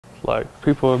Like,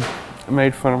 people have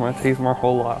made fun of my teeth my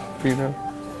whole life, you know.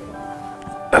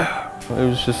 It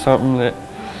was just something that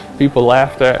people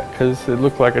laughed at because it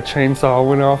looked like a chainsaw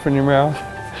went off in your mouth.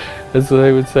 That's what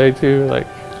they would say too. Like,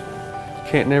 you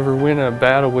can't never win a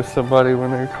battle with somebody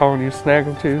when they're calling you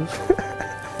snaggletooth.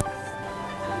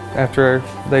 After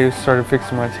they started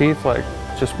fixing my teeth, like,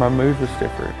 just my mood was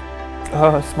different.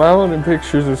 Smiling in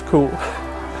pictures is cool.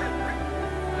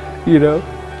 You know?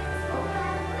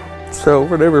 So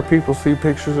whenever people see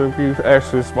pictures of you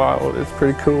actually smiling, it's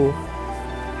pretty cool.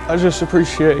 I just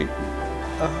appreciate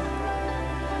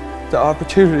the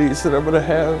opportunities that I'm going to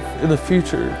have in the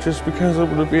future, just because I'm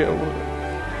going to be able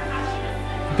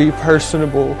to be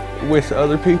personable with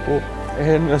other people.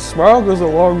 And a smile goes a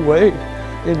long way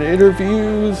in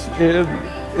interviews,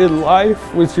 in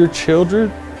life with your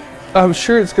children. I'm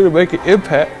sure it's going to make an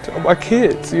impact on my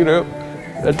kids, you know,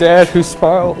 a dad who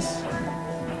smiles.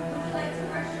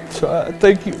 So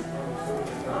thank you.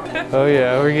 Oh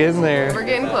yeah, we're getting there. We're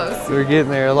getting close. We're getting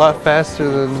there a lot faster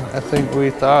than I think we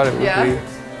thought it would be.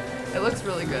 It looks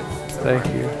really good. So Thank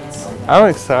you. I'm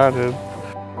excited.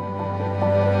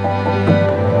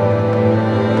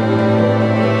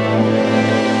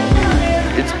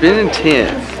 It's been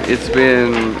intense. It's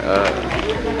been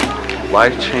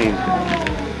life-changing.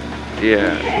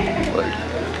 Yeah, like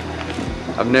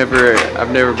I've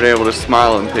never been able to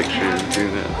smile in pictures, you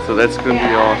know. So that's gonna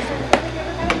be awesome.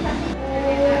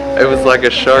 It was like a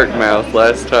shark mouth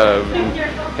last time,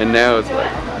 and now it's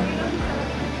like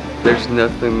there's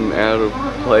nothing out of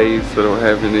place. I don't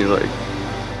have any like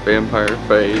vampire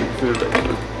face.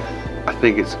 I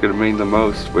think it's gonna mean the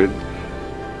most when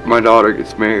my daughter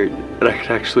gets married and I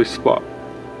can actually smile.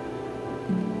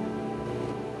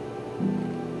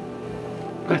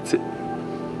 That's it.